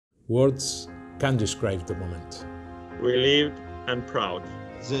Words can't describe the moment. Relieved and proud.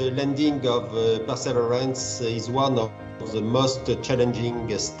 The landing of Perseverance is one of the most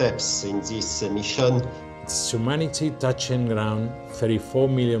challenging steps in this mission. It's humanity touching ground 34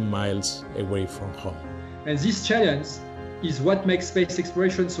 million miles away from home. And this challenge is what makes space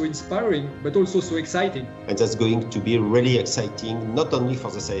exploration so inspiring, but also so exciting. And that's going to be really exciting, not only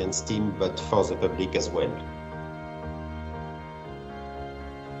for the science team, but for the public as well.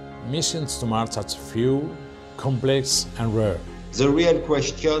 Missions to Mars are few, complex and rare. The real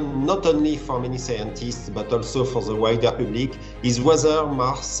question, not only for many scientists, but also for the wider public, is whether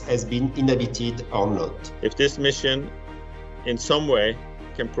Mars has been inhabited or not. If this mission, in some way,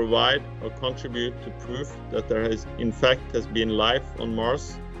 can provide or contribute to proof that there has been life on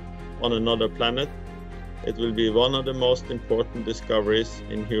Mars, on another planet, it will be one of the most important discoveries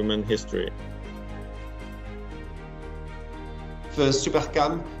in human history. For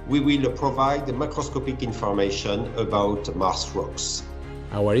SuperCam, we will provide macroscopic information about Mars rocks.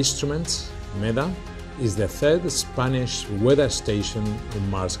 Our instrument, MEDA, is the third Spanish weather station on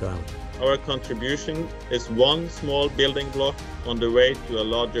Mars ground. Our contribution is one small building block on the way to a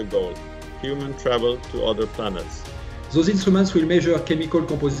larger goal, human travel to other planets. Those instruments will measure chemical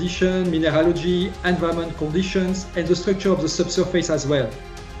composition, mineralogy, environment conditions, and the structure of the subsurface as well.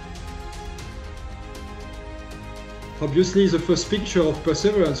 Obviously, the first picture of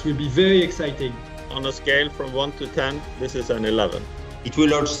Perseverance will be very exciting. On a scale from 1 to 10, this is an 11. It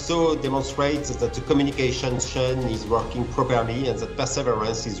will also demonstrate that the communication chain is working properly and that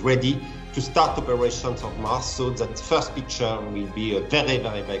Perseverance is ready to start operations on Mars, so that first picture will be a very,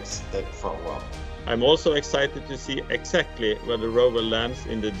 very big step forward. I'm also excited to see exactly where the rover lands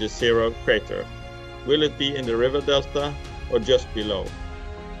in the Jezero Crater. Will it be in the river delta or just below?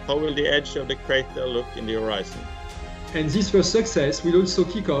 How will the edge of the crater look in the horizon? And this first success will also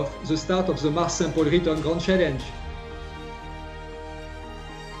kick off the start of the Mars Sample Return Grand Challenge.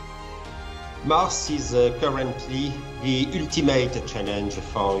 Mars is currently the ultimate challenge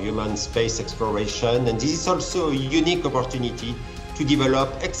for human space exploration, and this is also a unique opportunity to develop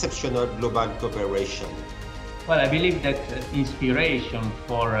exceptional global cooperation. Well, I believe that inspiration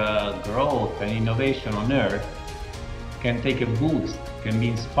for growth and innovation on Earth can take a boost, can be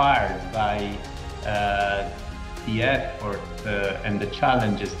inspired by the effort and the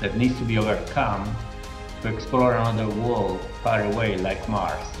challenges that needs to be overcome to explore another world far away like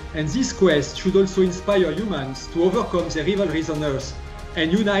Mars. And this quest should also inspire humans to overcome their rivalries on Earth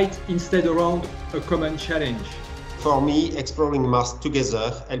and unite instead around a common challenge. For me, exploring Mars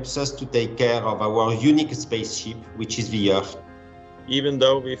together helps us to take care of our unique spaceship, which is the Earth. Even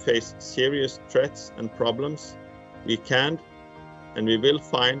though we face serious threats and problems, we can and we will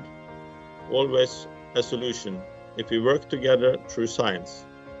find always a solution if we work together through science.